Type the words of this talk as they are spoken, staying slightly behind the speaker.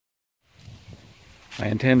I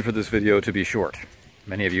intend for this video to be short.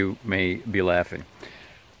 Many of you may be laughing.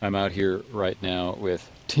 I'm out here right now with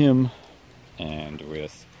Tim and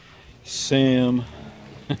with Sam.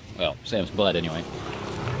 Well, Sam's butt anyway.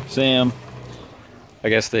 Sam. I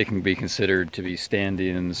guess they can be considered to be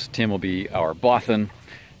stand-ins. Tim will be our Bothan,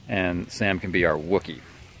 and Sam can be our Wookiee.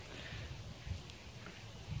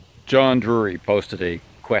 John Drury posted a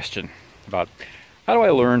question about how do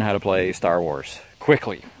I learn how to play Star Wars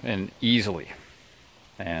quickly and easily?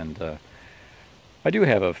 And I do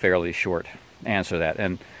have a fairly short answer to that,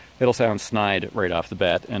 and it'll sound snide right off the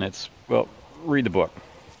bat, and it's, well, read the book.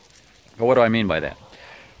 But what do I mean by that?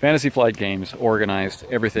 Fantasy Flight Games organized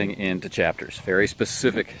everything into chapters, very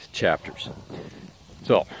specific chapters.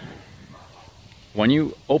 So, when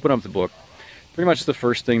you open up the book, pretty much the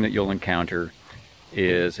first thing that you'll encounter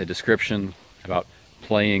is a description about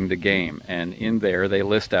playing the game, and in there they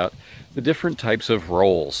list out the different types of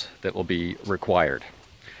roles that will be required.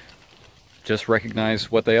 Just recognize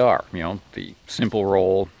what they are, you know, the simple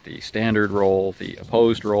role, the standard role, the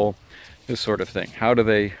opposed role, this sort of thing. How do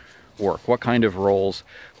they work? What kind of roles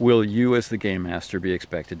will you as the game master be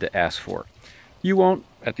expected to ask for? You won't,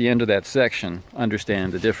 at the end of that section,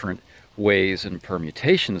 understand the different ways and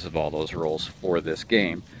permutations of all those roles for this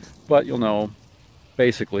game, but you'll know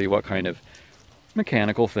basically what kind of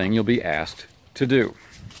mechanical thing you'll be asked to do.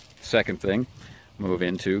 Second thing, move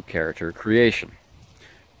into character creation.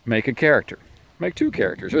 Make a character. Make 2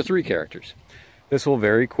 characters or 3 characters. This will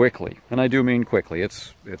very quickly, and I do mean quickly.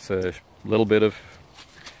 It's a little bit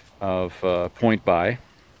of point by.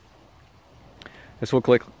 This will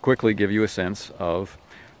quickly give you a sense of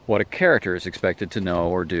what a character is expected to know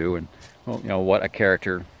or do, and well, you know, what a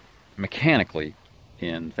character mechanically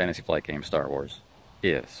in Fantasy Flight Game Star Wars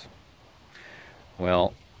is.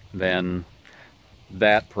 Well, then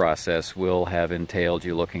that process will have entailed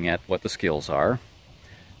you looking at what the skills are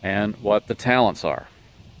and what the talents are.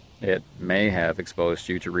 It may have exposed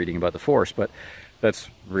you to reading about the Force, but that's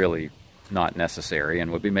really not necessary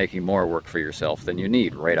and would be making more work for yourself than you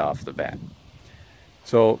need right off the bat.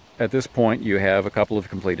 So at this point you have a couple of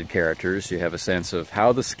completed characters, you have a sense of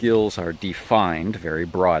how the skills are defined very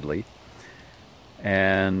broadly,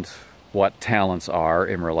 and what talents are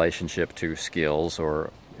in relationship to skills or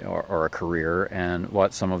a career, and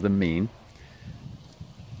what some of them mean.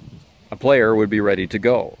 A player would be ready to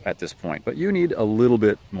go at this point, but you need a little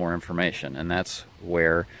bit more information, and that's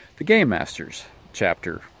where the Game Master's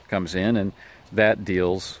chapter comes in, and that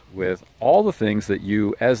deals with all the things that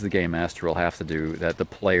you as the Game Master will have to do that the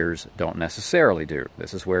players don't necessarily do.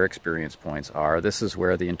 This is where experience points are. This is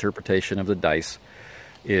where the interpretation of the dice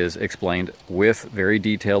is explained with very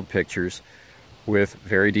detailed pictures, with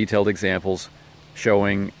very detailed examples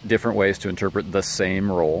showing different ways to interpret the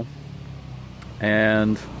same role.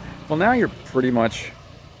 And well, now you're pretty much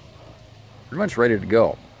ready to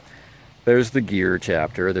go. There's the gear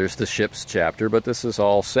chapter, there's the ships chapter, but this is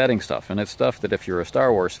all setting stuff, and it's stuff that if you're a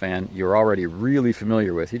Star Wars fan, you're already really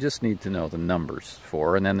familiar with. You just need to know the numbers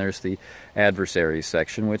for. And then there's the adversaries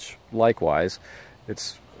section, which likewise,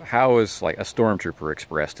 it's how is like a stormtrooper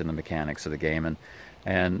expressed in the mechanics of the game,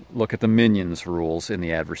 and look at the minions rules in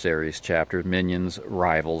the adversaries chapter, minions,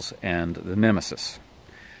 rivals, and the nemesis.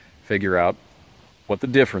 Figure out what the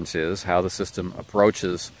difference is, how the system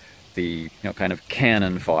approaches the kind of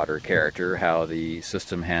cannon fodder character, how the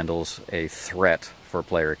system handles a threat for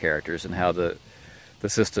player characters, and how the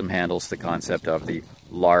system handles the concept of the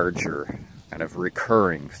larger kind of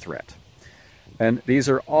recurring threat. And these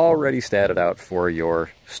are already statted out for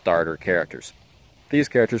your starter characters. These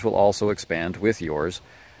characters will also expand with yours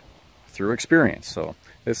through experience. So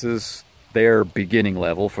this is their beginning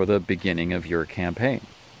level for the beginning of your campaign.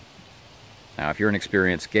 Now, if you're an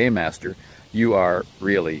experienced game master, you are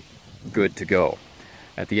really good to go.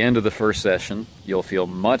 At the end of the first session, you'll feel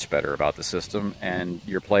much better about the system, and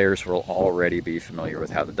your players will already be familiar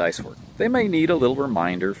with how the dice work. They may need a little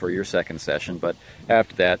reminder for your second session, but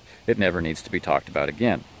after that, it never needs to be talked about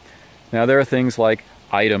again. Now, there are things like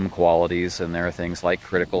item qualities, and there are things like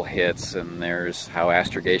critical hits, and there's how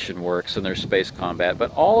astrogation works, and there's space combat,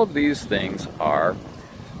 but all of these things are,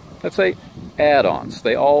 let's say, add-ons.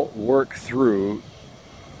 They all work through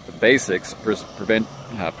the basics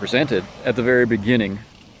presented at the very beginning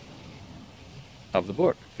of the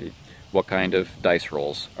book. What kind of dice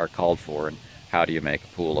rolls are called for, and how do you make a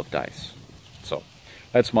pool of dice? So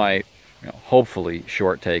that's my hopefully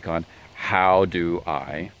short take on how do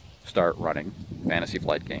I start running Fantasy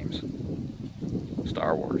Flight Games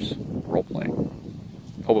Star Wars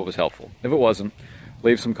role-playing. Hope it was helpful. If it wasn't,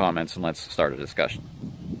 leave some comments and let's start a discussion.